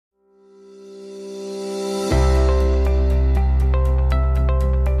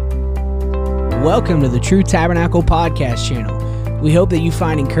Welcome to the True Tabernacle Podcast channel. We hope that you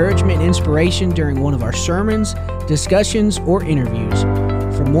find encouragement and inspiration during one of our sermons, discussions, or interviews.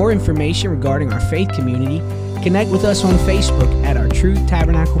 For more information regarding our faith community, connect with us on Facebook at our True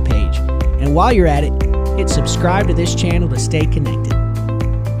Tabernacle page. And while you're at it, hit subscribe to this channel to stay connected.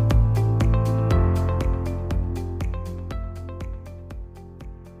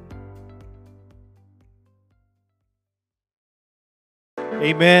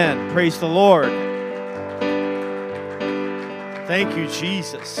 Amen. Praise the Lord. Thank you,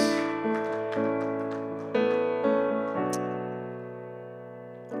 Jesus.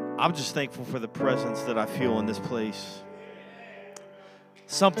 I'm just thankful for the presence that I feel in this place.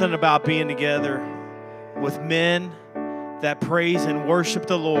 Something about being together with men that praise and worship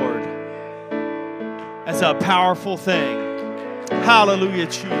the Lord. That's a powerful thing. Hallelujah,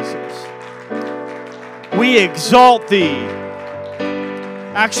 Jesus. We exalt thee.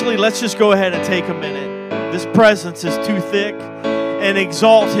 Actually, let's just go ahead and take a minute. This presence is too thick, and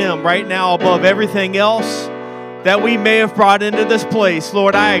exalt Him right now above everything else that we may have brought into this place.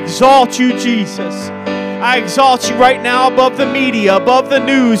 Lord, I exalt you, Jesus. I exalt you right now above the media, above the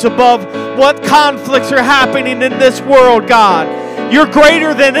news, above what conflicts are happening in this world, God. You're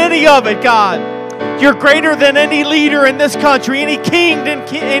greater than any of it, God. You're greater than any leader in this country, any kingdom,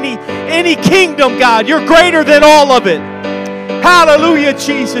 God. You're greater than all of it. Hallelujah,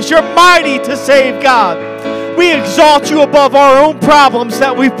 Jesus. You're mighty to save, God. We exalt you above our own problems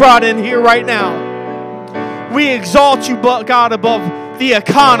that we've brought in here right now. We exalt you, God, above the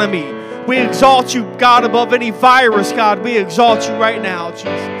economy. We exalt you, God, above any virus, God. We exalt you right now,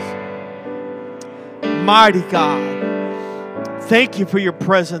 Jesus. Mighty God. Thank you for your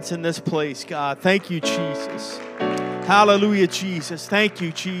presence in this place, God. Thank you, Jesus. Hallelujah, Jesus. Thank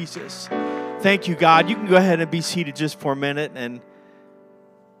you, Jesus. Thank you, God. You can go ahead and be seated just for a minute. And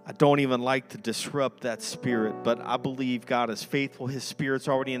I don't even like to disrupt that spirit, but I believe God is faithful. His Spirit's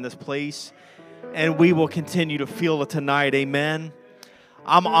already in this place, and we will continue to feel it tonight. Amen.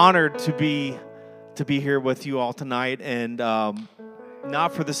 I'm honored to be here with you all tonight, and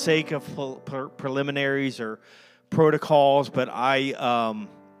not for the sake of preliminaries or protocols, but I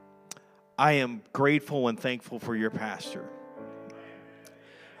am grateful and thankful for your pastor.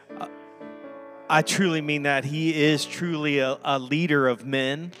 I truly mean that. He is truly a leader of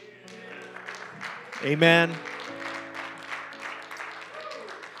men. Amen.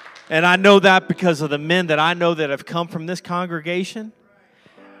 And I know that because of the men that I know that have come from this congregation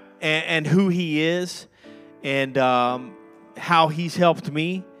and who he is and how he's helped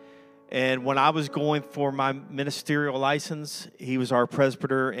me. And when I was going for my ministerial license, he was our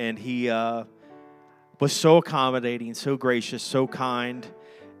presbyter, and he was so accommodating, so gracious, so kind,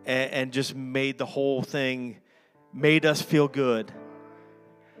 and just made the whole thing, made us feel good.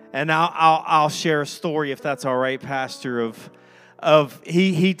 And I'll share a story, if that's all right, Pastor, of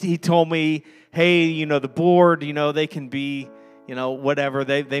he told me, hey, you know, the board, you know, they can be, you know, whatever,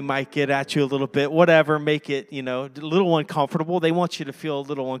 they might get at you a little bit, whatever, make it, you know, a little uncomfortable. They want you to feel a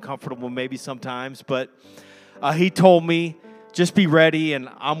little uncomfortable maybe sometimes, but he told me, just be ready, and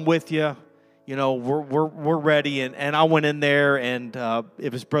I'm with you. You know, we're ready, and I went in there, and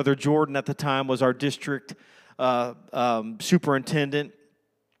it was Brother Jordan at the time was our district superintendent,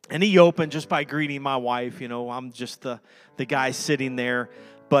 and he opened just by greeting my wife. You know, I'm just the guy sitting there,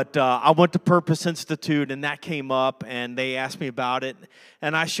 but I went to Purpose Institute, and that came up, and they asked me about it,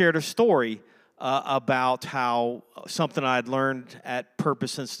 and I shared a story about how something I had learned at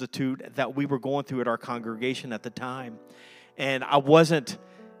Purpose Institute that we were going through at our congregation at the time, and I wasn't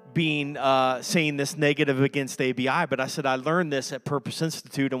saying this negative against ABI, but I said I learned this at Purpose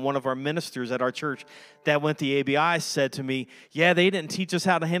Institute, and one of our ministers at our church that went to ABI said to me, yeah, they didn't teach us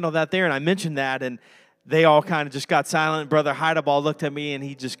how to handle that there, and I mentioned that, and they all kind of just got silent. Brother Heideball looked at me, and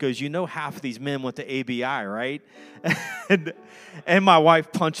he just goes, you know, half of these men went to ABI, right? and my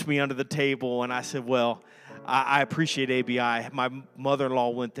wife punched me under the table, and I said, well, I appreciate ABI. My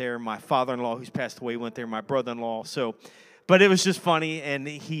mother-in-law went there, my father-in-law, who's passed away, went there, my brother-in-law, but it was just funny, and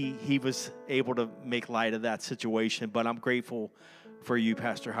he was able to make light of that situation. But I'm grateful for you,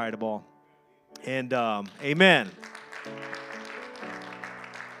 Pastor Heideball. And amen.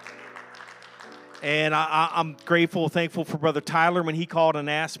 And I'm grateful, thankful for Brother Tyler when he called and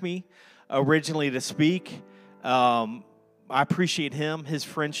asked me originally to speak. I appreciate him, his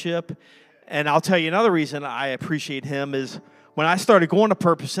friendship. And I'll tell you another reason I appreciate him is when I started going to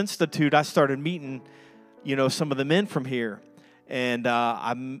Purpose Institute, I started meeting, you know, some of the men from here. And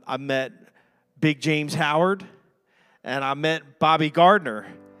I met Big James Howard, and I met Bobby Gardner.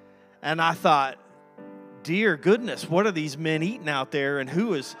 And I thought, dear goodness, what are these men eating out there? And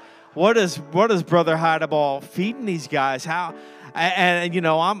who is what is Brother Heideball feeding these guys? How? And you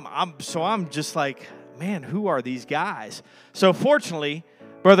know, I'm just like, man, who are these guys? So fortunately,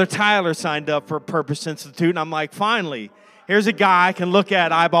 Brother Tyler signed up for Purpose Institute, and I'm like, finally, here's a guy I can look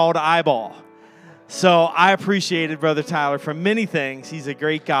at eyeball to eyeball. So I appreciated Brother Tyler for many things. He's a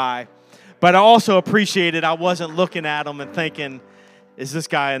great guy. But I also appreciated I wasn't looking at him and thinking, is this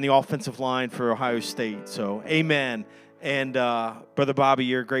guy in the offensive line for Ohio State? So, amen. And Brother Bobby,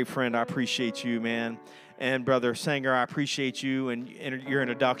 you're a great friend. I appreciate you, man. And Brother Sanger, I appreciate you and your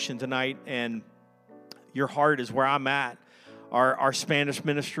introduction tonight. And your heart is where I'm at. Our Spanish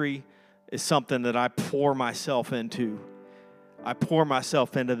ministry is something that I pour myself into. I pour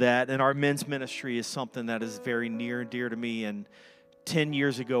myself into that. And our men's ministry is something that is very near and dear to me. And 10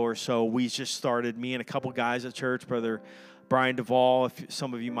 years ago or so, we just started, me and a couple guys at church, Brother Brian Duvall, if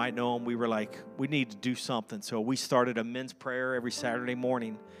some of you might know him, we were like, we need to do something. So we started a men's prayer every Saturday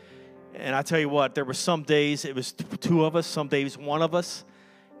morning. And I tell you what, there were some days it was two of us, some days one of us,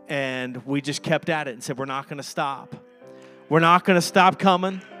 and we just kept at it and said, we're not going to stop. We're not going to stop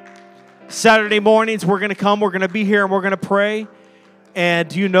coming. Saturday mornings, we're going to come, we're going to be here, and we're going to pray. And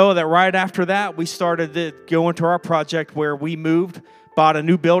do you know that right after that, we started to go into our project where we moved, bought a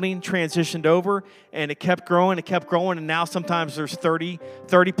new building, transitioned over, and it kept growing, and now sometimes there's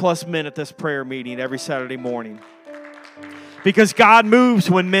 30-plus men at this prayer meeting every Saturday morning. Because God moves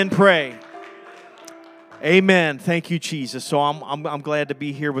when men pray. Amen. Thank you, Jesus. So I'm glad to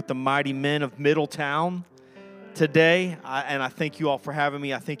be here with the mighty men of Middletown today, and I thank you all for having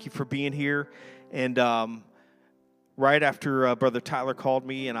me. I thank you for being here, and right after Brother Tyler called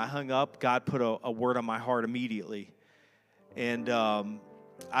me and I hung up, God put a word on my heart immediately. And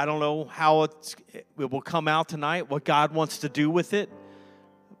I don't know how it will come out tonight, what God wants to do with it,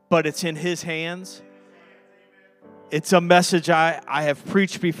 but it's in His hands. It's a message I have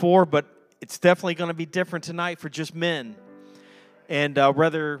preached before, but it's definitely going to be different tonight for just men. And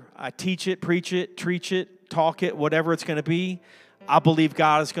whether I teach it, preach it, teach it, talk it, whatever it's going to be, I believe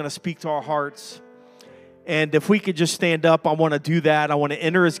God is going to speak to our hearts. And if we could just stand up, I want to do that. I want to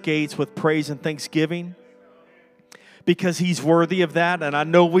enter His gates with praise and thanksgiving because He's worthy of that. And I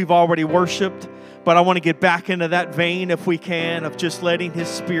know we've already worshiped, but I want to get back into that vein if we can of just letting His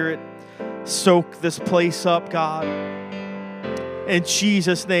Spirit soak this place up, God. In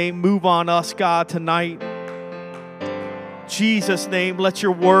Jesus' name, move on us, God, tonight. Jesus' name, let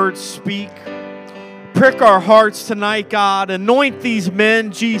your word speak. Prick our hearts tonight, God. Anoint these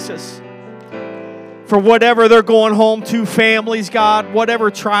men, Jesus, for whatever they're going home to, families, God,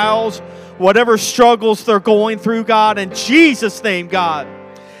 whatever trials, whatever struggles they're going through, God. In Jesus' name, God,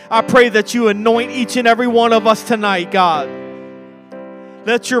 I pray that you anoint each and every one of us tonight, God.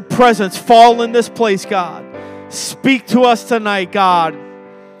 Let your presence fall in this place, God. Speak to us tonight, God.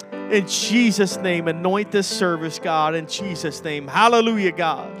 In Jesus' name, anoint this service, God. In Jesus' name, hallelujah,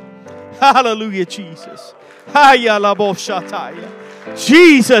 God. Hallelujah, Jesus.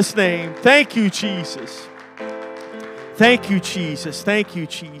 Jesus' name. Thank you, Jesus. Thank you, Jesus. Thank you,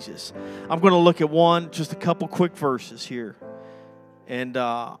 Jesus. I'm going to look at just a couple quick verses here. And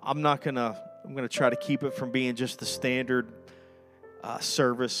I'm going to try to keep it from being just the standard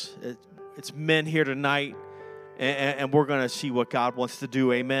service. It's men here tonight, and we're going to see what God wants to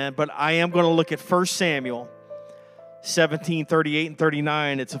do. Amen. But I am going to look at 1 Samuel 17, 38, and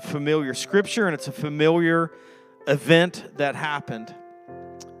 39. It's a familiar scripture, and it's a familiar event that happened.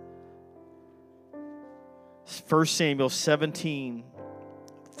 1 Samuel 17,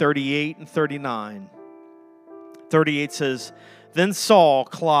 38, and 39. 38 says, Then Saul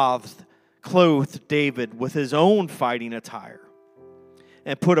clothed David with his own fighting attire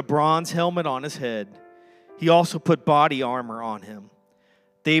and put a bronze helmet on his head. He also put body armor on him.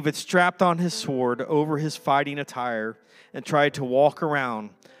 David strapped on his sword over his fighting attire and tried to walk around,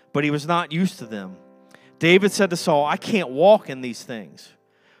 but he was not used to them. David said to Saul, I can't walk in these things,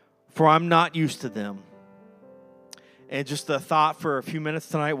 for I'm not used to them. And just a thought for a few minutes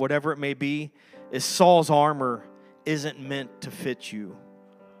tonight, whatever it may be, is Saul's armor isn't meant to fit you.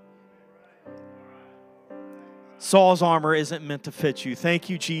 Saul's armor isn't meant to fit you. Thank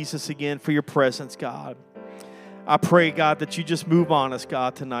you, Jesus, again for your presence, God. I pray, God, that you just move on us,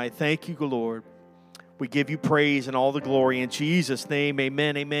 God, tonight. Thank you, Lord. We give you praise and all the glory in Jesus' name.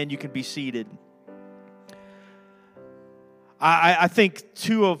 Amen, amen. You can be seated. I think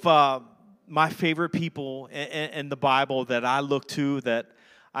two of my favorite people in the Bible that I look to that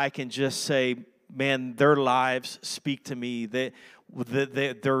I can just say, man, their lives speak to me.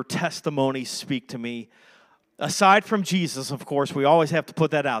 Their testimonies speak to me. aside from Jesus, of course, we always have to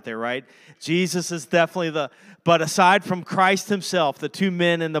put that out there, right? Jesus is definitely but aside from Christ himself, the two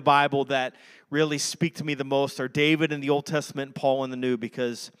men in the Bible that really speak to me the most are David in the Old Testament and Paul in the New,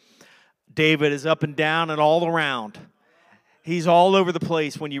 because David is up and down and all around. He's all over the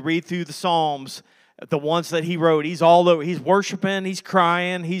place. When you read through the Psalms, the ones that he wrote, he's all over. He's worshiping, he's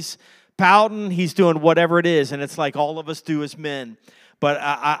crying, he's pouting, he's doing whatever it is, and it's like all of us do as men. But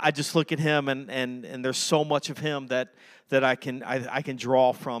I just look at him, and there's so much of him that I can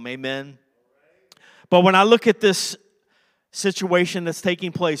draw from. Amen. But when I look at this situation that's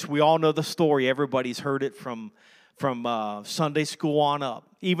taking place, we all know the story. Everybody's heard it from Sunday school on up.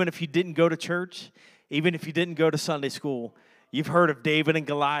 Even if you didn't go to church, even if you didn't go to Sunday school, you've heard of David and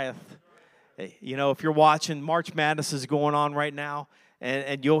Goliath. You know, if you're watching, March Madness is going on right now,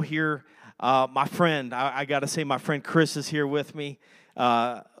 and you'll hear my friend, I got to say my friend Chris is here with me.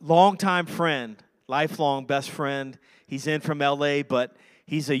 Longtime friend, lifelong best friend. He's in from L.A., but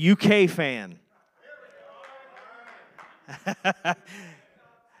he's a UK fan.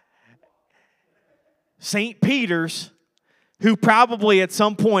 St. Peter's, who probably at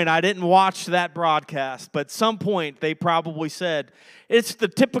some point, I didn't watch that broadcast, but at some point they probably said, it's the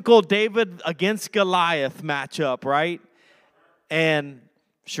typical David against Goliath matchup, right? And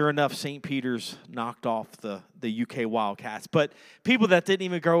sure enough, St. Peter's knocked off the UK Wildcats. But people that didn't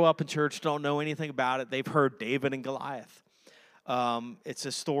even grow up in church don't know anything about it. They've heard David and Goliath. It's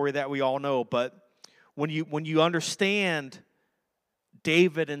a story that we all know. But when you understand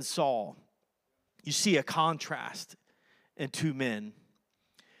David and Saul, you see a contrast in two men.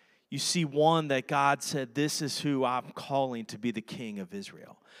 You see one that God said, this is who I'm calling to be the king of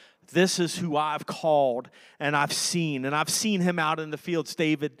Israel. This is who I've called and I've seen. And I've seen him out in the fields,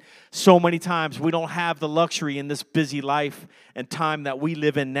 David, so many times. We don't have the luxury in this busy life and time that we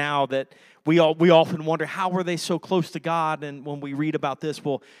live in now that we often wonder, how were they so close to God? And when we read about this,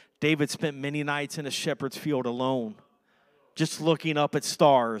 well, David spent many nights in a shepherd's field alone, just looking up at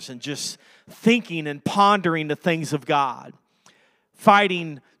stars and just thinking and pondering the things of God,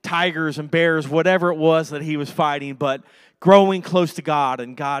 fighting tigers and bears, whatever it was that he was fighting, but growing close to God.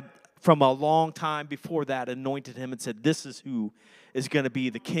 And God, from a long time before that, anointed him and said, this is who is going to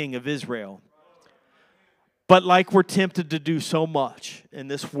be the king of Israel. But like we're tempted to do so much in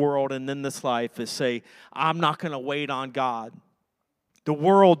this world and in this life is say, I'm not going to wait on God. The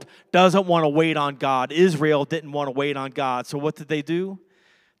world doesn't want to wait on God. Israel didn't want to wait on God. So what did they do?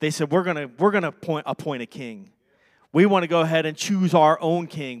 They said, we're going to appoint a king. We want to go ahead and choose our own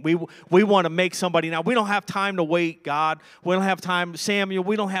king. We want to make somebody now. We don't have time to wait, God. We don't have time, Samuel.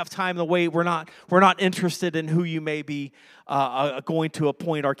 We don't have time to wait. We're not interested in who you may be going to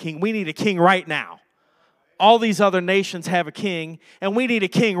appoint our king. We need a king right now. All these other nations have a king, and we need a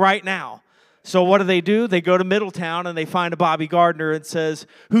king right now. So what do? They go to Middletown and they find a Bobby Gardner and says,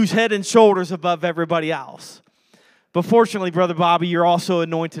 who's head and shoulders above everybody else? But fortunately, Brother Bobby, you're also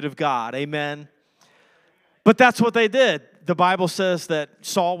anointed of God. Amen. But that's what they did. The Bible says that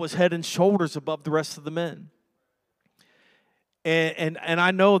Saul was head and shoulders above the rest of the men. And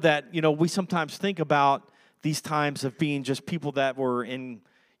I know that, we sometimes think about these times of being just people that were in,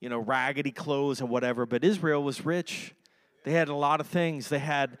 raggedy clothes and whatever. But Israel was rich. They had a lot of things. They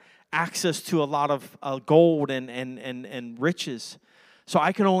had access to a lot of gold and riches. So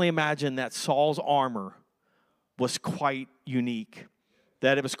I can only imagine that Saul's armor was quite unique,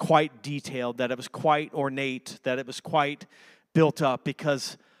 that it was quite detailed, that it was quite ornate, that it was quite built up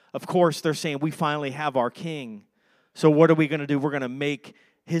because, of course, they're saying we finally have our king. So what are we going to do? We're going to make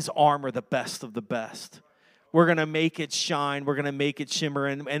his armor the best of the best. We're going to make it shine. We're going to make it shimmer.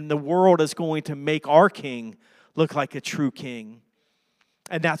 And the world is going to make our king look like a true king.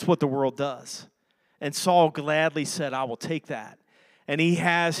 And that's what the world does. And Saul gladly said, I will take that. And he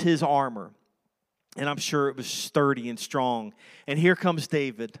has his armor. And I'm sure it was sturdy and strong. And here comes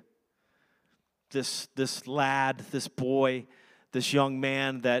David, this lad, this boy, this young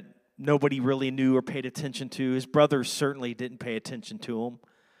man that nobody really knew or paid attention to. His brothers certainly didn't pay attention to him.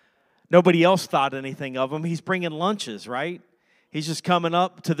 Nobody else thought anything of him. He's bringing lunches, right? He's just coming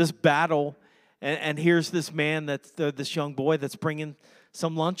up to this battle. And here's this man, this young boy that's bringing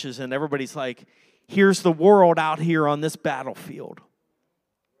some lunches. And everybody's like, here's the world out here on this battlefield.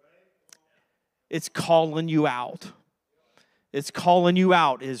 It's calling you out. It's calling you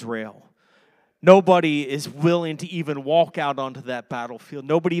out, Israel. Nobody is willing to even walk out onto that battlefield.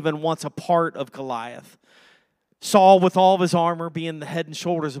 Nobody even wants a part of Goliath. Saul, with all of his armor, being the head and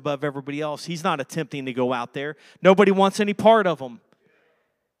shoulders above everybody else, he's not attempting to go out there. Nobody wants any part of him.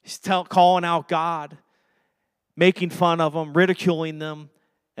 He's calling out God, making fun of them, ridiculing them,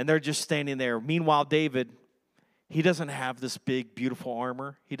 and they're just standing there. Meanwhile, David, He doesn't have this big, beautiful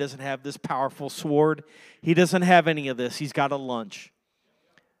armor. He doesn't have this powerful sword. He doesn't have any of this. He's got a lunch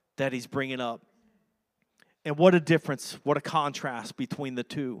that he's bringing up. And what a difference, what a contrast between the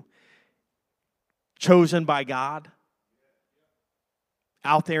two. Chosen by God,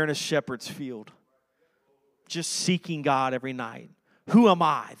 out there in a shepherd's field, just seeking God every night. Who am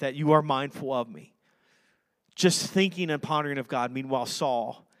I that you are mindful of me? Just thinking and pondering of God. Meanwhile,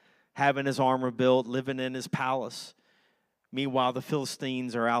 Saul, having his armor built, living in his palace. Meanwhile, the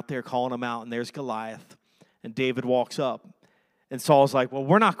Philistines are out there calling him out, and there's Goliath. And David walks up. And Saul's like, well,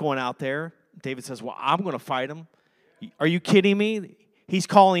 we're not going out there. David says, well, I'm going to fight him. Are you kidding me? He's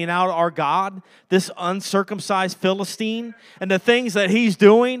calling out our God, this uncircumcised Philistine, and the things that he's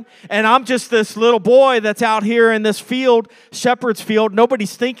doing. And I'm just this little boy that's out here in this field, shepherd's field.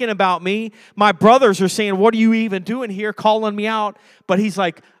 Nobody's thinking about me. My brothers are saying, what are you even doing here, calling me out? But he's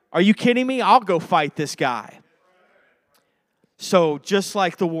like, are you kidding me? I'll go fight this guy. So just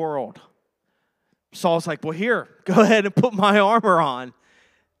like the world, Saul's like, well, here, go ahead and put my armor on,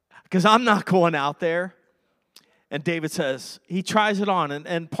 because I'm not going out there. And David says, he tries it on.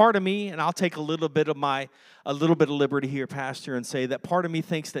 And part of me, and I'll take a little bit of liberty here, Pastor, and say that part of me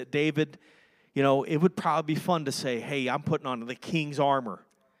thinks that David, it would probably be fun to say, hey, I'm putting on the king's armor,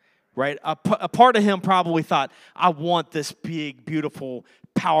 right? A part of him probably thought, I want this big, beautiful,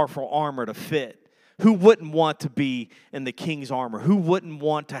 powerful armor to fit. Who wouldn't want to be in the king's armor? Who wouldn't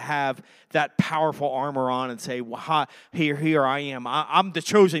want to have that powerful armor on and say, well, here I am. I'm the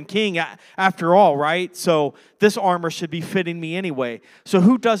chosen king after all, right? So this armor should be fitting me anyway. So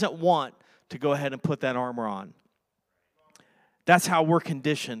who doesn't want to go ahead and put that armor on? That's how we're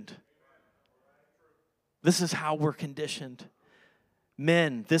conditioned. This is how we're conditioned.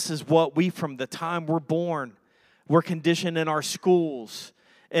 Men, this is what we, from the time we're born, we're conditioned in our schools,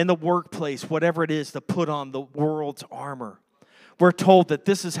 in the workplace, whatever it is, to put on the world's armor. We're told that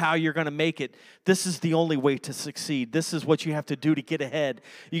this is how you're going to make it. This is the only way to succeed. This is what you have to do to get ahead.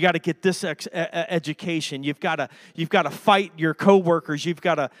 You got to get this education. You've got to fight your coworkers. You've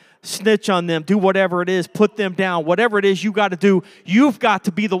got to snitch on them. Do whatever it is. Put them down. Whatever it is you got to do, you've got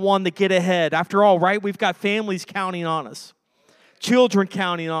to be the one to get ahead. After all, right? We've got families counting on us, children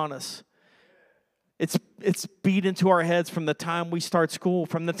counting on us. It's beat into our heads from the time we start school,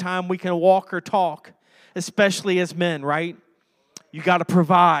 from the time we can walk or talk, especially as men, right? You got to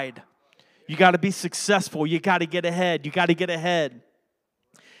provide. You got to be successful. You got to get ahead. You got to get ahead.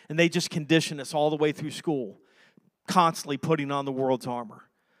 And they just condition us all the way through school, constantly putting on the world's armor,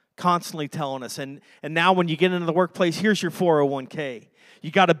 constantly telling us. And now when you get into the workplace, here's your 401k.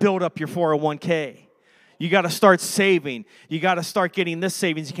 You got to build up your 401k. You got to start saving. You got to start getting this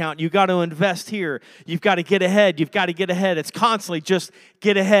savings account. You got to invest here. You've got to get ahead. You've got to get ahead. It's constantly just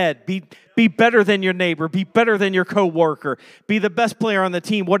get ahead. Be better than your neighbor. Be better than your coworker. Be the best player on the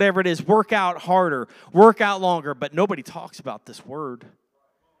team, whatever it is. Work out harder. Work out longer. But nobody talks about this word.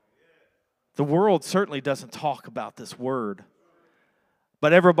 The world certainly doesn't talk about this word.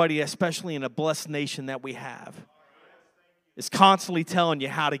 But everybody, especially in a blessed nation that we have, is constantly telling you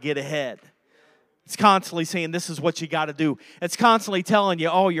how to get ahead. It's constantly saying this is what you got to do. It's constantly telling you,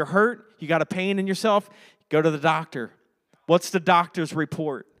 oh, you're hurt, you got a pain in yourself, go to the doctor. What's the doctor's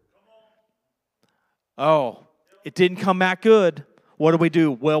report? Oh, it didn't come back good. What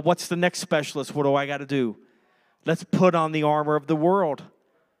do? Well, what's the next specialist? What do I got to do? Let's put on the armor of the world.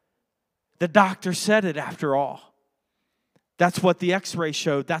 The doctor said it after all. That's what the x-ray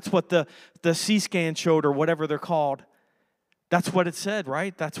showed. That's what the C-scan showed, or whatever they're called. That's what it said,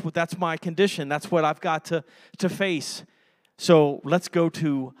 right? That's my condition. That's what I've got to face. So let's go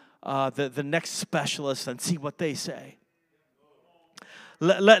to the next specialist and see what they say.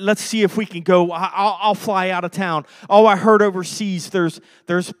 Let's see if we can go. I'll fly out of town. Oh, I heard overseas there's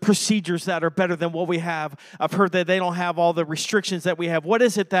procedures that are better than what we have. I've heard that they don't have all the restrictions that we have.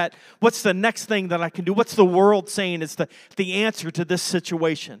 What's the next thing that I can do? What's the world saying is the answer to this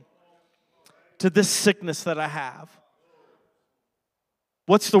situation, to this sickness that I have?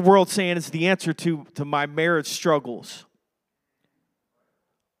 What's the world saying is the answer to my marriage struggles?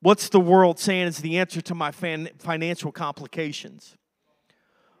 What's the world saying is the answer to my financial complications?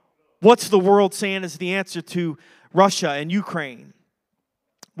 What's the world saying is the answer to Russia and Ukraine?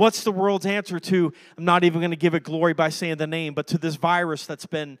 What's the world's answer to, I'm not even going to give it glory by saying the name, but to this virus that's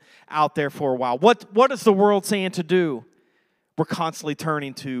been out there for a while? What is the world saying to do? We're constantly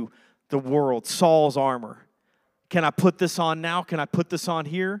turning to the world, Saul's armor. Can I put this on now? Can I put this on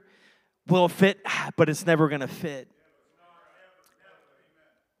here? Will it fit? But it's never going to fit.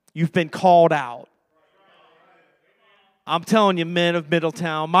 You've been called out. I'm telling you, men of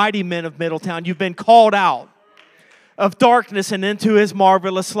Middletown, mighty men of Middletown, you've been called out. of darkness and into His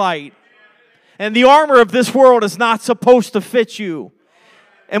marvelous light. And the armor of this world is not supposed to fit you.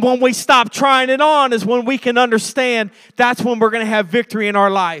 And when we stop trying it on is when we can understand that's when we're going to have victory in our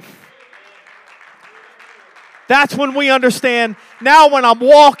life. That's when we understand, now when I'm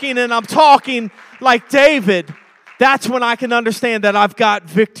walking and I'm talking like David, that's when I can understand that I've got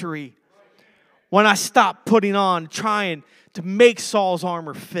victory. When I stop putting on, trying to make Saul's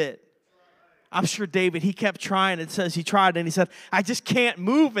armor fit. I'm sure David, he kept trying. It says he tried and he said, I just can't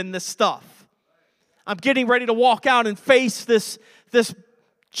move in this stuff. I'm getting ready to walk out and face this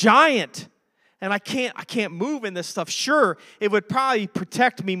giant. And I can't move in this stuff. Sure, it would probably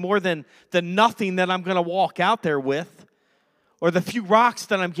protect me more than the nothing that I'm going to walk out there with. Or the few rocks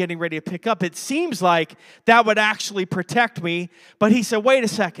that I'm getting ready to pick up. It seems like that would actually protect me. But he said, wait a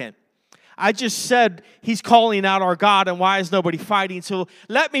second. I just said He's calling out our God, and why is nobody fighting? So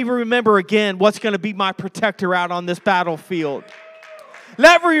let me remember again what's going to be my protector out on this battlefield.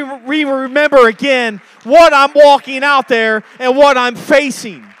 Let me remember again what I'm walking out there and what I'm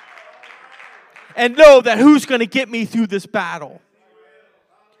facing. And know that who's going to get me through this battle.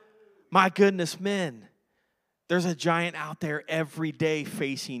 My goodness, men, there's a giant out there every day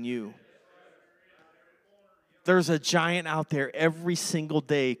facing you. There's a giant out there every single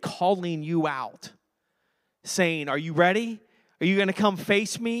day calling you out, saying, are you ready? Are you going to come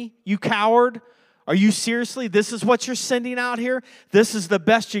face me, you coward? Are you seriously? This is what you're sending out here? This is the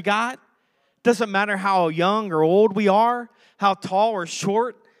best you got? Doesn't matter how young or old we are, how tall or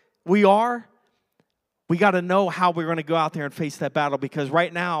short we are. We got to know how we're going to go out there and face that battle, because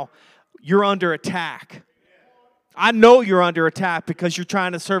right now you're under attack. I know you're under attack because you're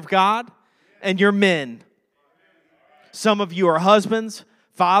trying to serve God and you're men. Some of you are husbands,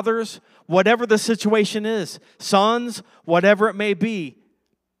 fathers, whatever the situation is, sons, whatever it may be,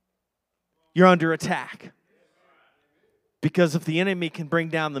 you're under attack. Because if the enemy can bring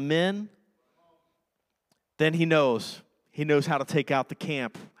down the men, then he knows how to take out the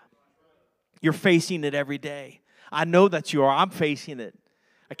camp. You're facing it every day. I know that you are. I'm facing it.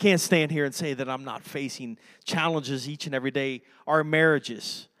 I can't stand here and say that I'm not facing challenges each and every day. Our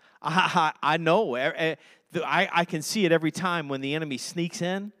marriages. I know. I can see it every time when the enemy sneaks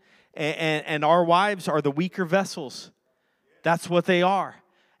in. And our wives are the weaker vessels. That's what they are.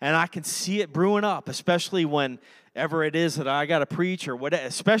 And I can see it brewing up, especially whenever it is that I got to preach or whatever,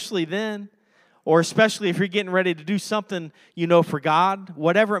 especially then. Or especially if you're getting ready to do something, for God,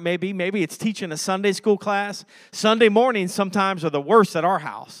 whatever it may be. Maybe it's teaching a Sunday school class. Sunday mornings sometimes are the worst at our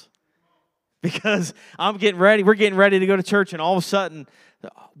house. Because we're getting ready to go to church, and all of a sudden,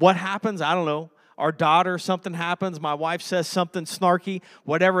 what happens? I don't know. Our daughter, something happens. My wife says something snarky.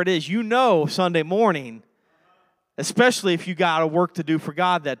 Whatever it is, Sunday morning, especially if you got work to do for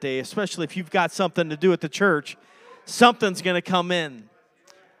God that day, especially if you've got something to do at the church, something's going to come in.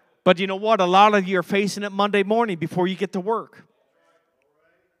 But you know what? A lot of you are facing it Monday morning before you get to work.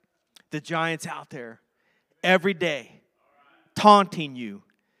 The giant's out there every day, taunting you,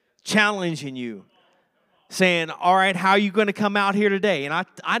 challenging you, saying, all right, how are you going to come out here today? And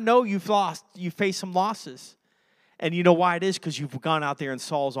I know you faced some losses. And you know why it is? Because you've gone out there in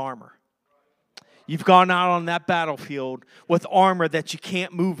Saul's armor. You've gone out on that battlefield with armor that you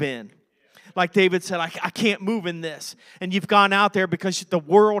can't move in. Like David said, I can't move in this. And you've gone out there because the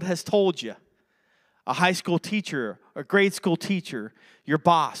world has told you. A high school teacher, a grade school teacher, your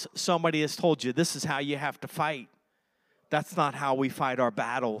boss, somebody has told you this is how you have to fight. That's not how we fight our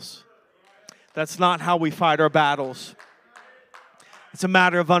battles. That's not how we fight our battles. It's a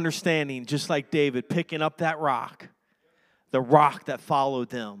matter of understanding, just like David, picking up that rock, the rock that followed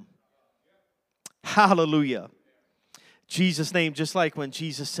them. Hallelujah. Jesus' name, just like when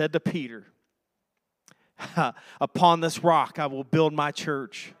Jesus said to Peter, upon this rock I will build my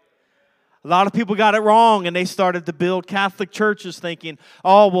church. A lot of people got it wrong, and they started to build Catholic churches thinking,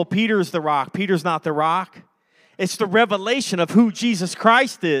 oh, well, Peter's the rock. Peter's not the rock. It's the revelation of who Jesus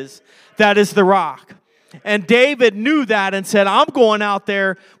Christ is that is the rock. And David knew that and said, I'm going out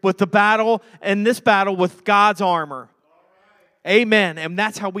there with the battle, and this battle with God's armor. Amen. And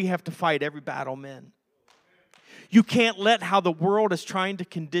that's how we have to fight every battle, men. You can't let how the world is trying to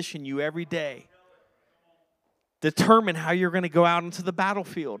condition you every day determine how you're going to go out into the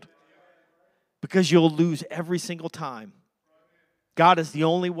battlefield, because you'll lose every single time. God is the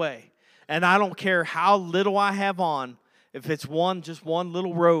only way. And I don't care how little I have on, if it's just one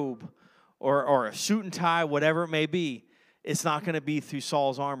little robe or a suit and tie, whatever it may be, it's not going to be through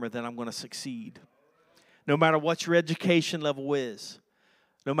Saul's armor that I'm going to succeed. No matter what your education level is,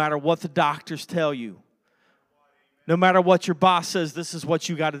 no matter what the doctors tell you, no matter what your boss says, this is what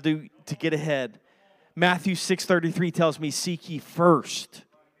you got to do to get ahead. Matthew 6:33 tells me, seek ye first.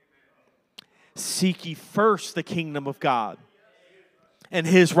 Seek ye first the kingdom of God and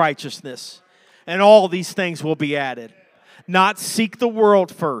his righteousness, and all these things will be added. Not seek the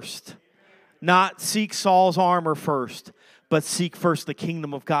world first, not seek Saul's armor first, but seek first the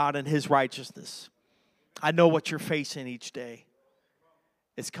kingdom of God and his righteousness. I know what you're facing each day.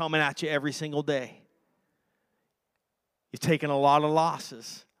 It's coming at you every single day. You've taken a lot of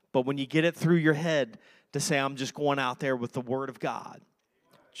losses, but when you get it through your head to say, I'm just going out there with the Word of God,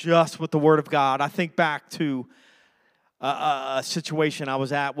 just with the Word of God. I think back to a situation I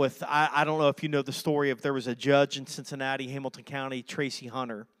was at with, I don't know if you know the story of, there was a judge in Cincinnati, Hamilton County, Tracy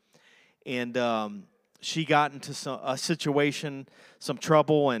Hunter, and she got into a situation, some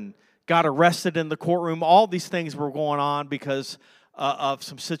trouble, and got arrested in the courtroom. All these things were going on because of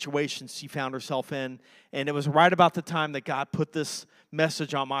some situations she found herself in. And it was right about the time that God put this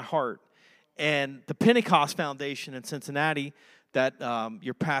message on my heart. And the Pentecost Foundation in Cincinnati that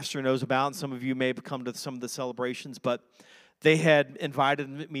your pastor knows about, and some of you may have come to some of the celebrations, but they had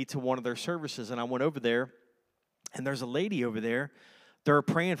invited me to one of their services, and I went over there, and there's a lady over there they're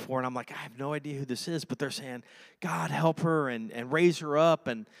praying for, and I'm like, I have no idea who this is, but they're saying, God, help her and raise her up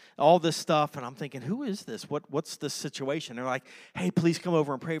and all this stuff, and I'm thinking, who is this? What's this situation? They're like, hey, please come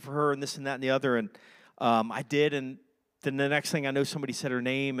over and pray for her and this and that and the other, and I did, and then the next thing I know, somebody said her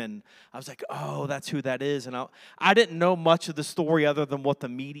name, and I was like, oh, that's who that is, and I didn't know much of the story other than what the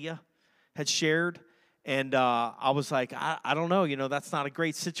media had shared, and I was like, I don't know, that's not a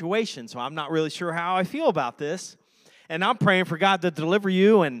great situation, so I'm not really sure how I feel about this. And I'm praying for God to deliver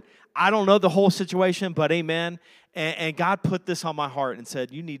you, and I don't know the whole situation, but amen. And God put this on my heart and said,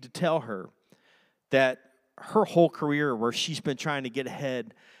 you need to tell her that her whole career where she's been trying to get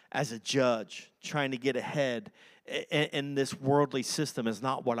ahead as a judge, trying to get ahead in this worldly system is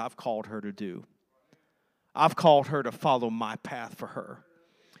not what I've called her to do. I've called her to follow my path for her.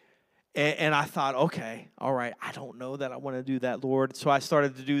 And I thought, okay, all right, I don't know that I want to do that, Lord. So I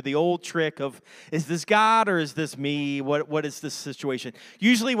started to do the old trick of, is this God or is this me? What is this situation?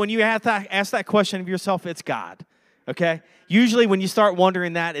 Usually when you have to ask that question of yourself, it's God, okay? Usually when you start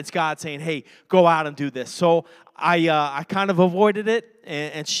wondering that, it's God saying, hey, go out and do this. So I kind of avoided it,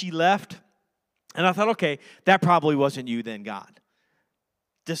 and she left. And I thought, okay, that probably wasn't you then, God.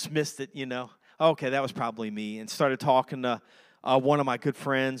 Dismissed it, Okay, that was probably me. And started talking to one of my good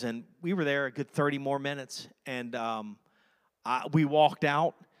friends, and we were there a good 30 more minutes, and we walked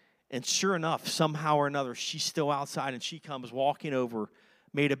out, and sure enough, somehow or another, she's still outside, and she comes walking over,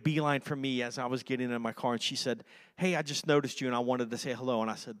 made a beeline for me as I was getting in my car, and she said, hey, I just noticed you, and I wanted to say hello,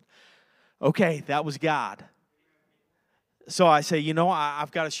 and I said, okay, that was God. So I say,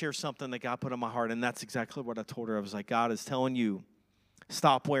 I've got to share something that God put on my heart, and that's exactly what I told her. I was like, God is telling you,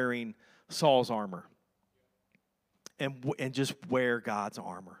 stop wearing Saul's armor. And just wear God's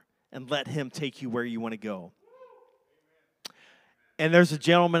armor and let him take you where you want to go. And there's a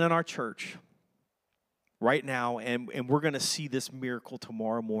gentleman in our church right now, and we're going to see this miracle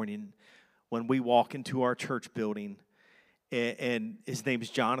tomorrow morning when we walk into our church building. And his name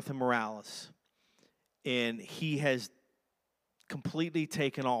is Jonathan Morales. And he has completely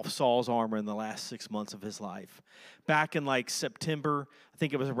taken off Saul's armor in the last 6 months of his life. Back in September, I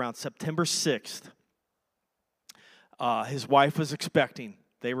think it was around September 6th, his wife was expecting.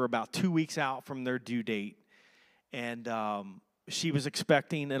 They were about 2 weeks out from their due date. And she was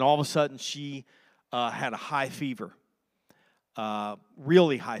expecting, and all of a sudden she had a high fever,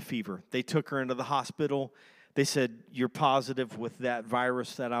 really high fever. They took her into the hospital. They said, you're positive with that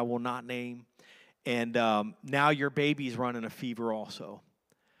virus that I will not name. And now your baby's running a fever also.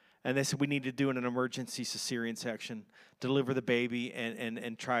 And they said, we need to do an emergency cesarean section, deliver the baby,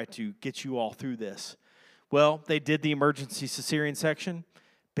 and try to get you all through this. Well, they did the emergency cesarean section.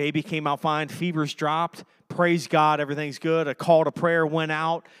 Baby came out fine. Fevers dropped. Praise God, everything's good. A call to prayer went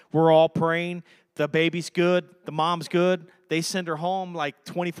out. We're all praying. The baby's good. The mom's good. They send her home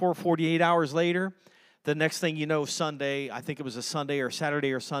 24, 48 hours later. The next thing you know, Sunday, I think it was a Sunday or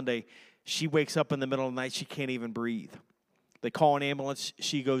Saturday or Sunday, she wakes up in the middle of the night. She can't even breathe. They call an ambulance.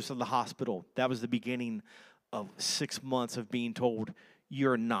 She goes to the hospital. That was the beginning of 6 months of being told,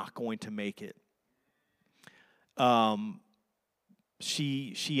 you're not going to make it.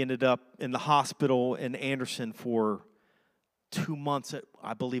 She ended up in the hospital in Anderson for 2 months,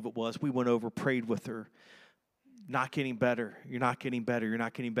 I believe it was. We went over, prayed with her. Not getting better. You're not getting better. You're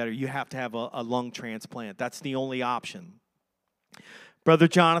not getting better. You have to have a lung transplant. That's the only option. Brother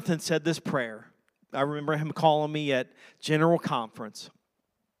Jonathan said this prayer. I remember him calling me at General Conference.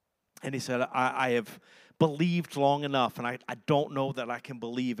 And he said, I have believed long enough, and I don't know that I can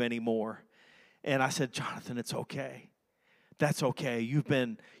believe anymore. And I said, Jonathan, it's okay. That's okay. You've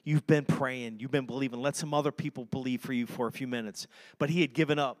been praying. You've been believing. Let some other people believe for you for a few minutes. But he had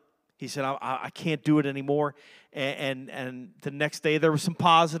given up. He said, I can't do it anymore. And the next day there was some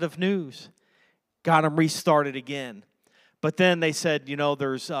positive news. Got him restarted again. But then they said,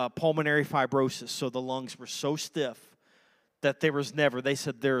 there's pulmonary fibrosis. So the lungs were so stiff that they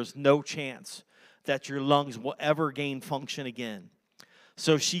said there is no chance that your lungs will ever gain function again.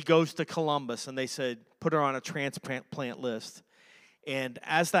 So she goes to Columbus, and they said, put her on a transplant list. And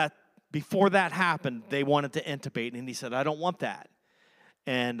before that happened, they wanted to intubate, and he said, I don't want that.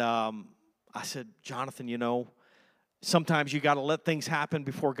 And I said, Jonathan, sometimes you got to let things happen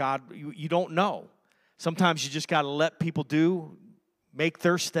before God. You don't know. Sometimes you just got to let people make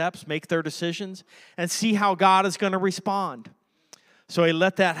their steps, make their decisions, and see how God is going to respond. So he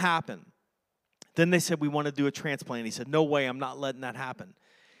let that happen. Then they said, we want to do a transplant. He said, no way, I'm not letting that happen.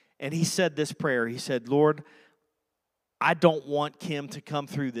 And he said this prayer. He said, Lord, I don't want Kim to come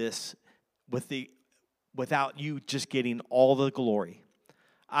through this without you just getting all the glory.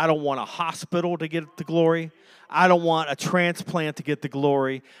 I don't want a hospital to get the glory. I don't want a transplant to get the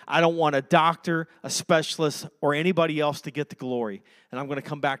glory. I don't want a doctor, a specialist, or anybody else to get the glory. And I'm going to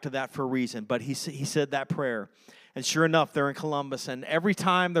come back to that for a reason. But he said that prayer. And sure enough, they're in Columbus. And every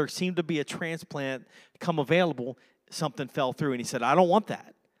time there seemed to be a transplant come available, something fell through. And he said, I don't want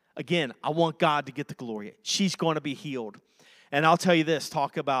that. Again, I want God to get the glory. She's going to be healed. And I'll tell you this,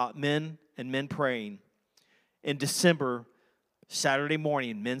 talk about men and men praying. In December, Saturday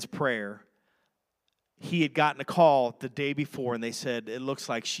morning, men's prayer, he had gotten a call the day before, and they said, it looks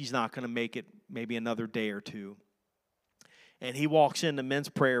like she's not going to make it maybe another day or two. And he walks into men's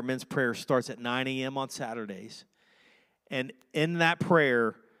prayer. Men's prayer starts at 9 a.m. on Saturdays. And in that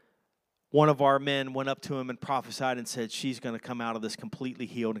prayer, one of our men went up to him and prophesied and said, she's going to come out of this completely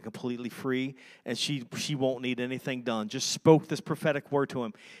healed and completely free, and she won't need anything done. Just spoke this prophetic word to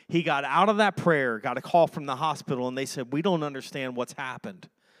him. He got out of that prayer, got a call from the hospital, and they said, we don't understand what's happened,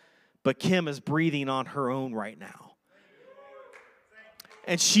 but Kim is breathing on her own right now.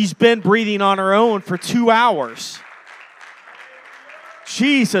 And she's been breathing on her own for 2 hours.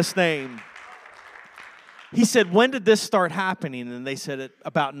 Jesus' name. He said, when did this start happening? And they said at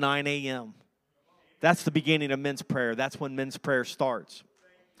about 9 a.m. That's the beginning of men's prayer. That's when men's prayer starts.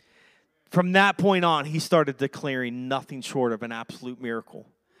 From that point on, he started declaring nothing short of an absolute miracle.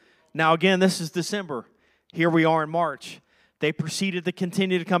 Now, again, this is December. Here we are in March. They proceeded to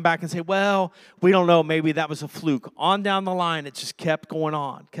continue to come back and say, well, we don't know. Maybe that was a fluke. On down the line, it just kept going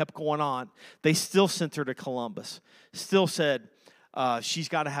on, kept going on. They still sent her to Columbus. Still said she's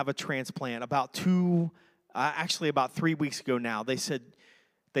got to have a transplant. About 3 weeks ago now,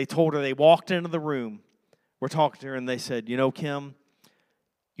 they told her, they walked into the room. We're talking to her, and they said, Kim,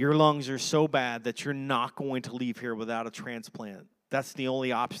 your lungs are so bad that you're not going to leave here without a transplant. That's the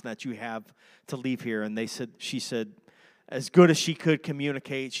only option that you have to leave here. And she said, as good as she could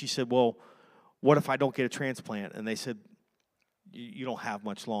communicate, she said, well, what if I don't get a transplant? And they said, you don't have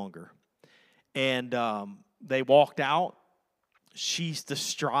much longer. And they walked out. She's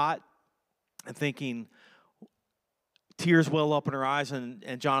distraught and thinking, tears well up in her eyes, and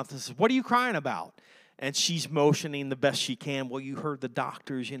Jonathan says, what are you crying about? And she's motioning the best she can. Well, you heard the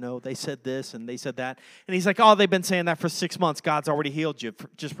doctors, they said this and they said that. And he's like, oh, they've been saying that for 6 months. God's already healed you.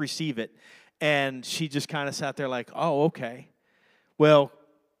 Just receive it. And she just kind of sat there like, oh, okay. Well,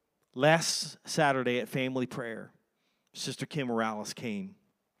 last Saturday at family prayer, Sister Kim Morales came.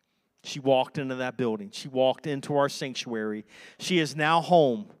 She walked into that building. She walked into our sanctuary. She is now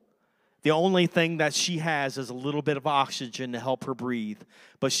home. The only thing that she has is a little bit of oxygen to help her breathe.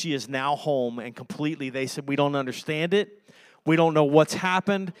 But she is now home, and completely, they said, we don't understand it. We don't know what's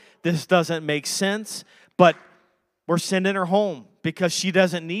happened. This doesn't make sense. But we're sending her home because she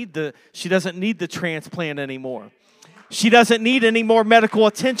doesn't need the transplant anymore. She doesn't need any more medical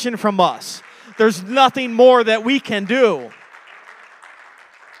attention from us. There's nothing more that we can do.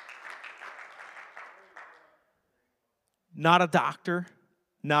 Not a doctor,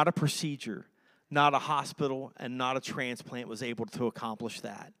 not a procedure, not a hospital, and not a transplant was able to accomplish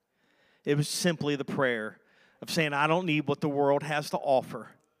that. It was simply the prayer of saying, I don't need what the world has to offer.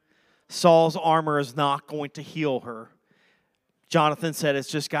 Saul's armor is not going to heal her. Jonathan said, it's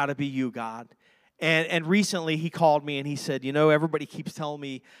just got to be you, God. And recently he called me and he said, everybody keeps telling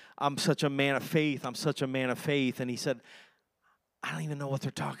me I'm such a man of faith. I'm such a man of faith. And he said, I don't even know what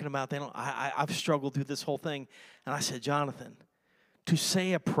they're talking about. I've struggled through this whole thing. And I said, Jonathan, to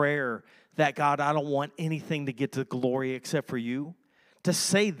say a prayer that, God, I don't want anything to get to glory except for you, to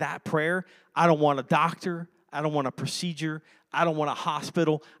say that prayer, I don't want a doctor, I don't want a procedure. I don't want a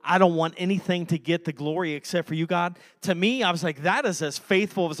hospital. I don't want anything to get the glory except for you, God. To me, I was like, that is as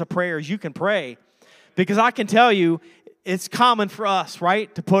faithful as a prayer as you can pray. Because I can tell you, it's common for us,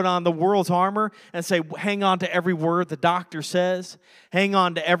 right, to put on the world's armor and say, hang on to every word the doctor says. Hang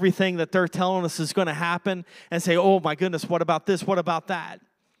on to everything that they're telling us is going to happen. And say, oh, my goodness, what about this? What about that?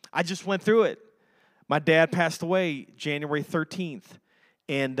 I just went through it. My dad passed away January 13th.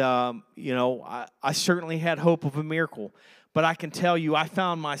 And, I certainly had hope of a miracle. But I can tell you, I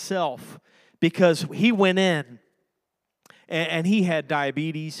found myself, because he went in and he had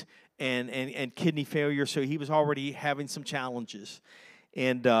diabetes and kidney failure, so he was already having some challenges.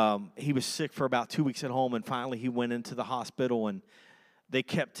 And he was sick for about 2 weeks at home, and finally he went into the hospital, and they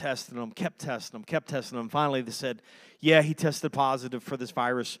kept testing him. Finally they said, yeah, he tested positive for this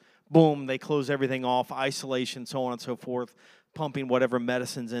virus. Boom, they closed everything off, isolation, so on and so forth, pumping whatever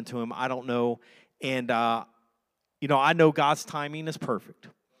medicines into him. I don't know. And, I know God's timing is perfect.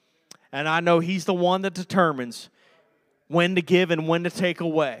 And I know he's the one that determines when to give and when to take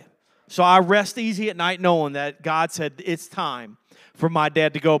away. So I rest easy at night knowing that God said it's time for my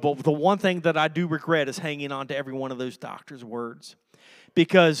dad to go. But the one thing that I do regret is hanging on to every one of those doctor's words.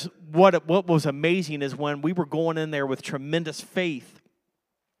 Because what was amazing is when we were going in there with tremendous faith,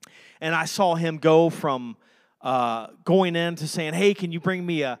 and I saw him go from going in to saying, hey, can you bring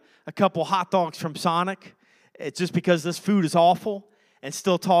me a couple hot dogs from Sonic? It's just because this food is awful. And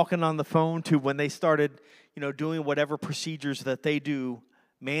still talking on the phone to when they started, doing whatever procedures that they do,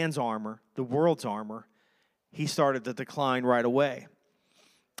 man's armor, the world's armor, he started to decline right away.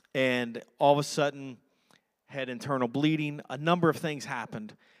 And all of a sudden, had internal bleeding. A number of things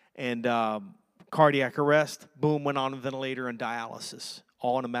happened. And cardiac arrest, boom, went on a ventilator and dialysis,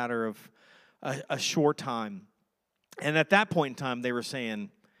 all in a matter of a short time. And at that point in time, they were saying,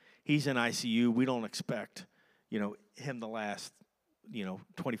 he's in ICU. We don't expect, him to last,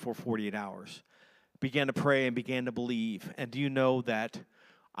 24, 48 hours. Began to pray and began to believe. And do you know that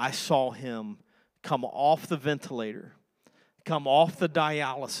I saw him come off the ventilator, come off the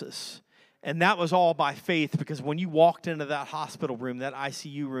dialysis. And that was all by faith, because when you walked into that hospital room, that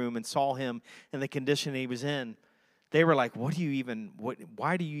ICU room, and saw him in the condition he was in, they were like, why do you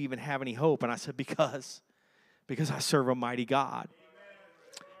even have any hope? And I said, because I serve a mighty God.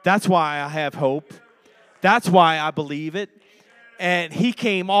 That's why I have hope. That's why I believe it. And he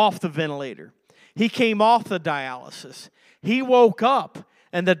came off the ventilator. He came off the dialysis. He woke up,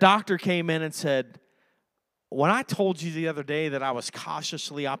 and the doctor came in and said, when I told you the other day that I was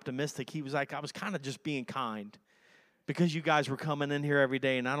cautiously optimistic, he was like, I was kind of just being kind, because you guys were coming in here every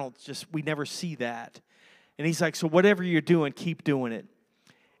day, and we never see that. And he's like, so whatever you're doing, keep doing it.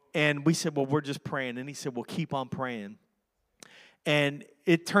 And we said, well, we're just praying. And he said, well, keep on praying. And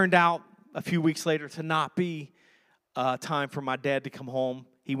it turned out a few weeks later to not be time for my dad to come home.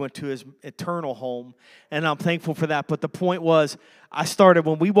 He went to his eternal home, and I'm thankful for that. But the point was,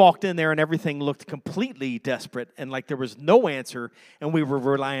 when we walked in there and everything looked completely desperate and like there was no answer, and we were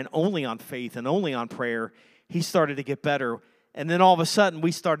relying only on faith and only on prayer, he started to get better. And then all of a sudden,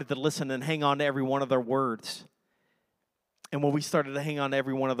 we started to listen and hang on to every one of their words. And when we started to hang on to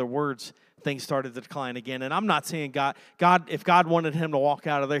every one of their words, things started to decline again. And I'm not saying God, if God wanted him to walk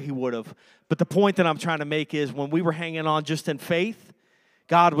out of there, he would have. But the point that I'm trying to make is, when we were hanging on just in faith,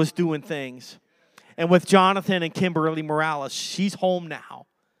 God was doing things. And with Jonathan and Kimberly Morales, she's home now,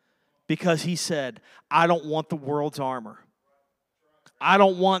 because he said, I don't want the world's armor. I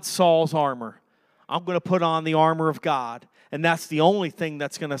don't want Saul's armor. I'm going to put on the armor of God. And that's the only thing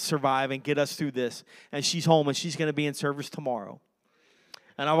that's going to survive and get us through this. And she's home, and she's going to be in service tomorrow.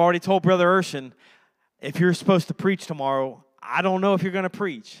 And I've already told Brother Urshan, if you're supposed to preach tomorrow, I don't know if you're going to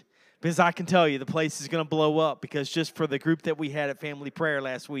preach. Because I can tell you the place is going to blow up. Because just for the group that we had at Family Prayer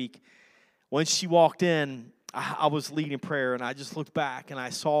last week, when she walked in, I was leading prayer, and I just looked back, and I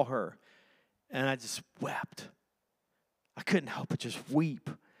saw her, and I just wept. I couldn't help but just weep.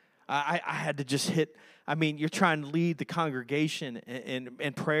 I had to just hit. I mean, you're trying to lead the congregation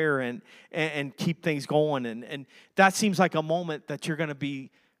in prayer and keep things going. And that seems like a moment that you're going to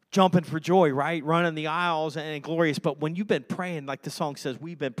be jumping for joy, right? Running the aisles and glorious. But when you've been praying, like the song says,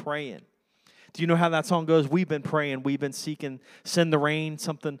 we've been praying. Do you know how that song goes? We've been praying. We've been seeking, send the rain,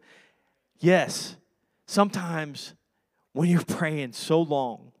 something. Yes. Sometimes when you're praying so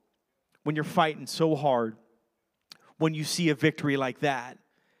long, when you're fighting so hard, when you see a victory like that,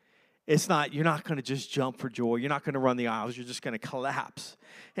 you're not going to just jump for joy. You're not going to run the aisles. You're just going to collapse.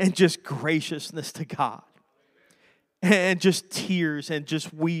 And just graciousness to God. And just tears and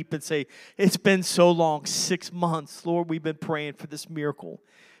just weep and say, it's been so long, 6 months. Lord, we've been praying for this miracle.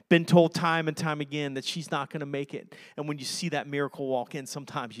 been told time and time again that she's not going to make it. And when you see that miracle walk in,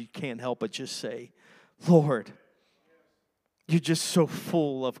 sometimes you can't help but just say, Lord, you're just so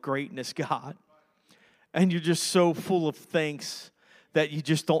full of greatness, God. And you're just so full of thanks that you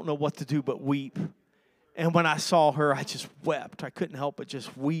just don't know what to do but weep. And when I saw her, I just wept. I couldn't help but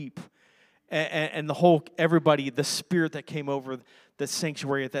just weep. And everybody, the spirit that came over the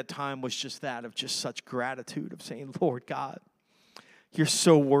sanctuary at that time was just that of just such gratitude of saying, Lord God, you're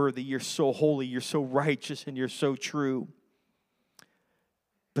so worthy, you're so holy, you're so righteous, and you're so true.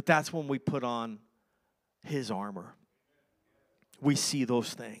 But that's when we put on His armor. We see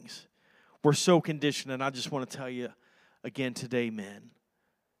those things. We're so conditioned, and I just want to tell you again today, men,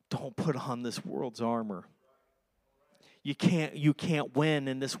 don't put on this world's armor. You can't win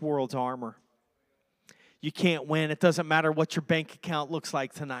in this world's armor. You can't win. It doesn't matter what your bank account looks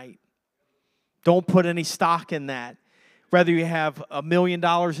like tonight. Don't put any stock in that. Whether you have $1 million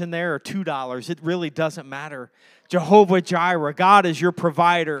in there or $2, it really doesn't matter. Jehovah Jireh, God is your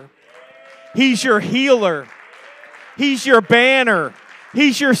provider. He's your healer. He's your banner.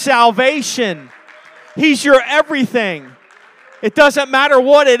 He's your salvation. He's your everything. It doesn't matter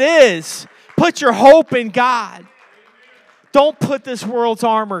what it is. Put your hope in God. Don't put this world's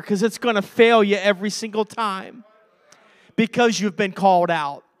armor because it's going to fail you every single time because you've been called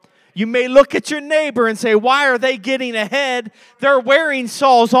out. You may look at your neighbor and say, why are they getting ahead? They're wearing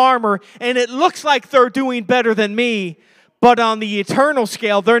Saul's armor, and it looks like they're doing better than me. But on the eternal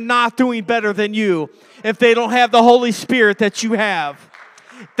scale, they're not doing better than you if they don't have the Holy Spirit that you have.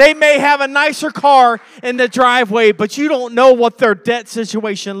 They may have a nicer car in the driveway, but you don't know what their debt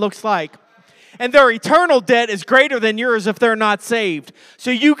situation looks like. And their eternal debt is greater than yours if they're not saved.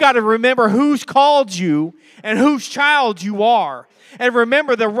 So you got to remember who's called you and whose child you are. And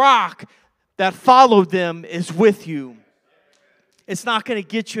remember, the rock that followed them is with you. It's not going to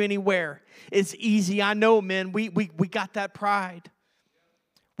get you anywhere. It's easy. I know, men. We got that pride.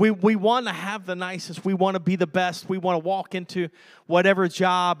 We want to have the nicest. We want to be the best. We want to walk into whatever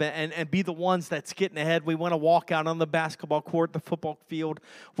job and be the ones that's getting ahead. We want to walk out on the basketball court, the football field,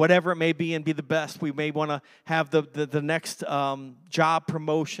 whatever it may be, and be the best. We may want to have the next job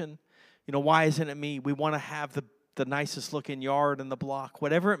promotion. You know, why isn't it me? We want to have the nicest looking yard in the block,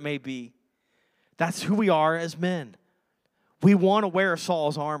 whatever it may be. That's who we are as men. We want to wear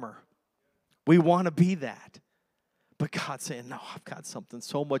Saul's armor. We want to be that. But God's saying, no, I've got something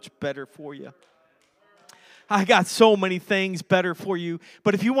so much better for you. I got so many things better for you.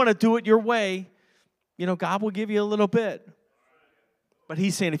 But if you want to do it your way, you know, God will give you a little bit. But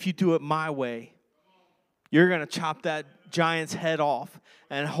He's saying, if you do it my way, you're going to chop that giant's head off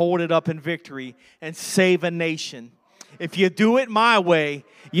and hold it up in victory and save a nation. If you do it my way,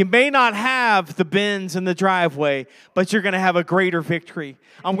 you may not have the bins in the driveway, but you're going to have a greater victory.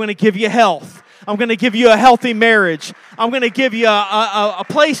 I'm going to give you health. I'm going to give you a healthy marriage. I'm going to give you a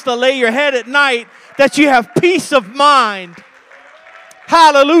place to lay your head at night that you have peace of mind.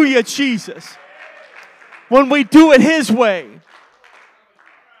 Hallelujah, Jesus. When we do it His way.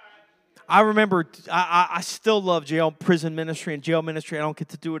 I remember, I still love prison ministry and jail ministry. I don't get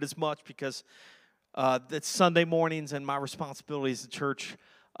to do it as much because it's Sunday mornings and my responsibilities at church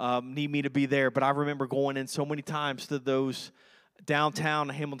need me to be there. But I remember going in so many times to those downtown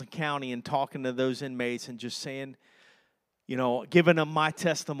Hamilton County and talking to those inmates and just saying, you know, giving them my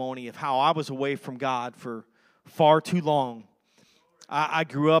testimony of how I was away from God for far too long. I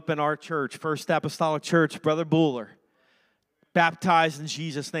grew up in our church, First Apostolic Church, Brother Buller. Baptized in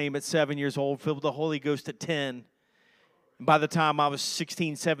Jesus' name at 7 years old, filled with the Holy Ghost at 10. And by the time I was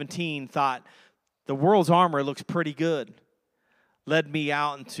 16, 17, thought, the world's armor looks pretty good. Led me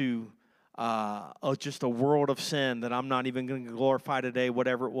out into just a world of sin that I'm not even going to glorify today,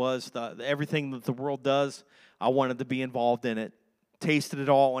 whatever it was. Everything that the world does, I wanted to be involved in it. Tasted it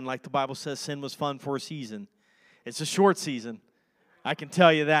all, and like the Bible says, sin was fun for a season. It's a short season. I can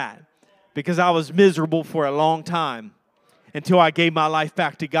tell you that. Because I was miserable for a long time. Until I gave my life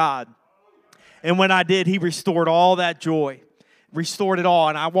back to God. And when I did, He restored all that joy. Restored it all.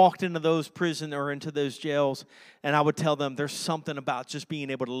 And I walked into those prisons or into those jails, and I would tell them there's something about just being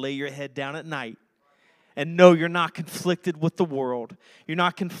able to lay your head down at night and know you're not conflicted with the world. You're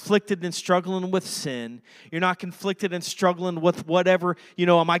not conflicted and struggling with sin. You're not conflicted and struggling with whatever, you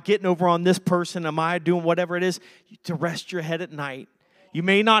know, am I getting over on this person? Am I doing whatever it is? To rest your head at night. You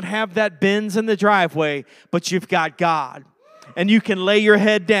may not have that Benz in the driveway, but you've got God. And you can lay your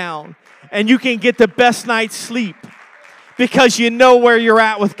head down and you can get the best night's sleep because you know where you're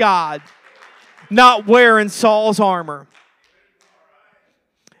at with God, not wearing Saul's armor.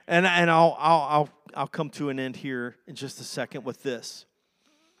 And I'll come to an end here in just a second with this.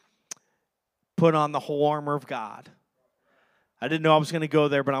 put on the whole armor of God. I didn't know I was going to go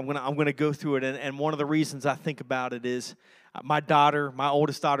there, but I'm going to go through it. And one of the reasons I think about it is my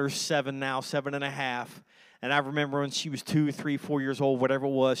oldest daughter is 7 now, 7.5. And I remember when she was 2, 3, 4 years old, whatever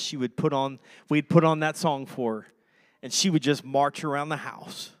it was, we'd put on that song for her. And she would just march around the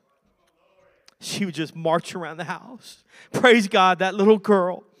house. She would just march around the house. Praise God, that little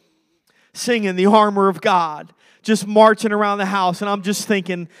girl singing the armor of God, just marching around the house. And I'm just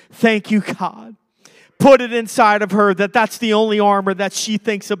thinking, thank you, God. Put it inside of her that that's the only armor that she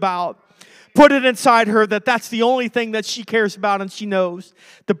thinks about. Put it inside her that that's the only thing that she cares about and she knows.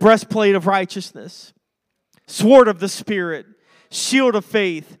 The breastplate of righteousness, sword of the Spirit, shield of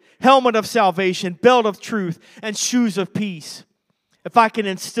faith, helmet of salvation, belt of truth, and shoes of peace. If I can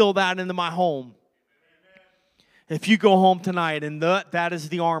instill that into my home. If you go home tonight and that is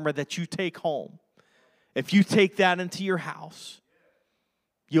the armor that you take home. If you take that into your house,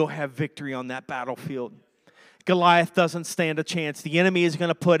 you'll have victory on that battlefield. Goliath doesn't stand a chance. The enemy is going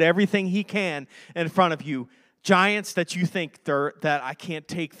to put everything he can in front of you. Giants that you think that I can't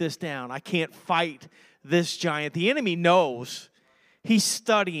take this down. I can't fight this giant. The enemy knows. He's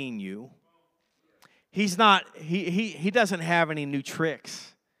studying you. He's not, he doesn't have any new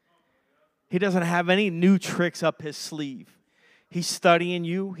tricks. He doesn't have any new tricks up his sleeve. He's studying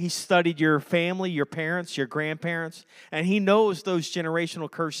you. He studied your family, your parents, your grandparents, and he knows those generational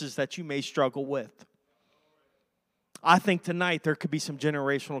curses that you may struggle with. I think tonight there could be some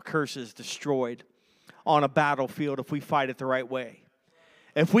generational curses destroyed on a battlefield if we fight it the right way.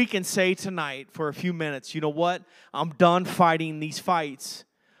 If we can say tonight for a few minutes, you know what? I'm done fighting these fights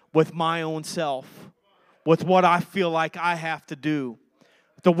with my own self, with what I feel like I have to do,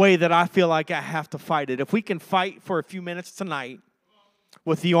 the way that I feel like I have to fight it. If we can fight for a few minutes tonight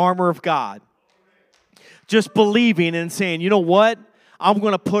with the armor of God, just believing and saying, you know what? I'm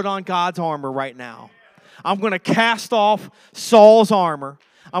going to put on God's armor right now. I'm going to cast off Saul's armor.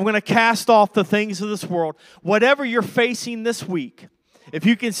 I'm going to cast off the things of this world. Whatever you're facing this week, if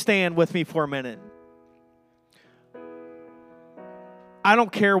you can stand with me for a minute. I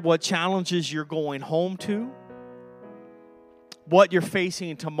don't care what challenges you're going home to, what you're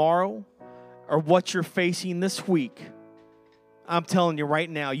facing tomorrow, or what you're facing this week. I'm telling you right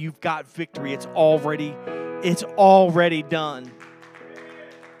now, you've got victory. It's already done.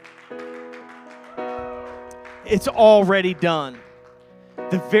 It's already done.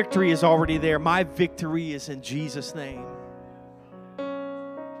 The victory is already there. My victory is in Jesus' name.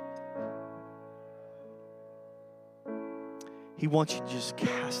 He wants you to just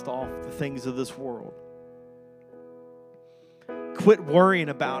cast off the things of this world. Quit worrying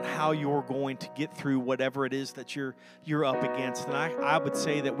about how you're going to get through whatever it is that you're up against. And I would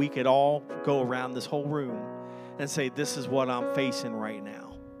say that we could all go around this whole room and say, this is what I'm facing right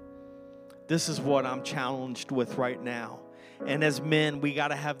now. This is what I'm challenged with right now. And as men, we got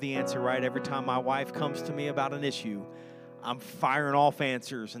to have the answer right. Every time my wife comes to me about an issue, I'm firing off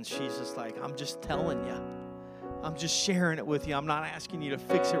answers. And she's just like, I'm just telling you. I'm just sharing it with you. I'm not asking you to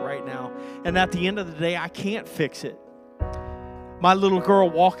fix it right now. And at the end of the day, I can't fix it. My little girl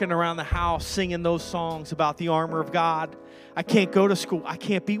walking around the house singing those songs about the armor of God. I can't go to school. I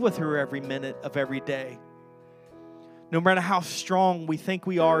can't be with her every minute of every day. No matter how strong we think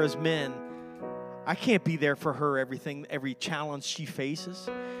we are as men, I can't be there for her every challenge she faces.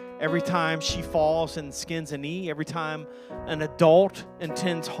 Every time she falls and skins a knee, every time an adult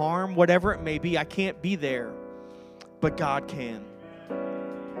intends harm, whatever it may be, I can't be there. But God can.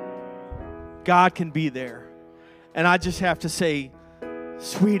 God can be there. And I just have to say,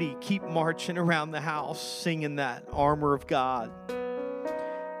 sweetie, keep marching around the house singing that armor of God.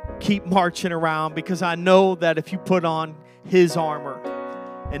 Keep marching around, because I know that if you put on his armor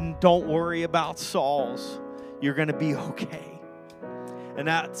and don't worry about Saul's, you're going to be okay. And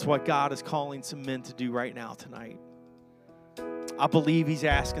that's what God is calling some men to do right now tonight. I believe he's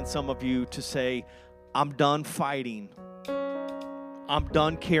asking some of you to say, I'm done fighting. I'm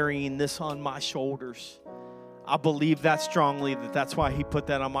done carrying this on my shoulders. I believe that strongly, that's why he put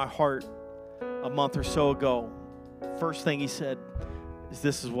that on my heart a month or so ago. First thing he said is,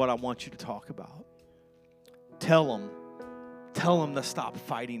 this is what I want you to talk about. Tell them to stop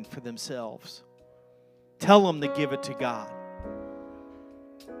fighting for themselves. Tell them to give it to God.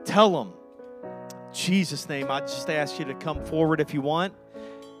 Tell them. In Jesus' name, I just ask you to come forward if you want.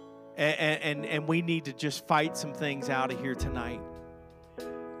 And we need to just fight some things out of here tonight.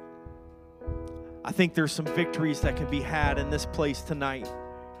 I think there's some victories that can be had in this place tonight.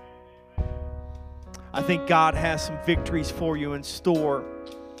 I think God has some victories for you in store,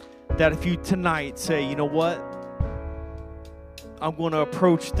 that if you tonight say, you know what? I'm going to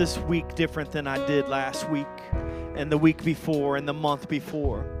approach this week different than I did last week and the week before and the month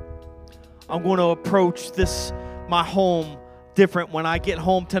before. I'm going to approach my home different. When I get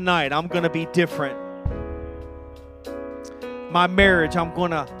home tonight, I'm going to be different. My marriage, I'm going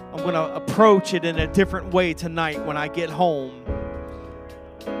to approach it in a different way tonight when I get home.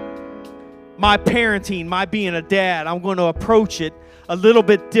 My parenting, my being a dad, I'm going to approach it a little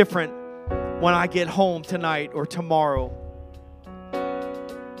bit different when I get home tonight or tomorrow.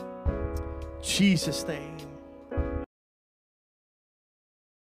 Jesus' name.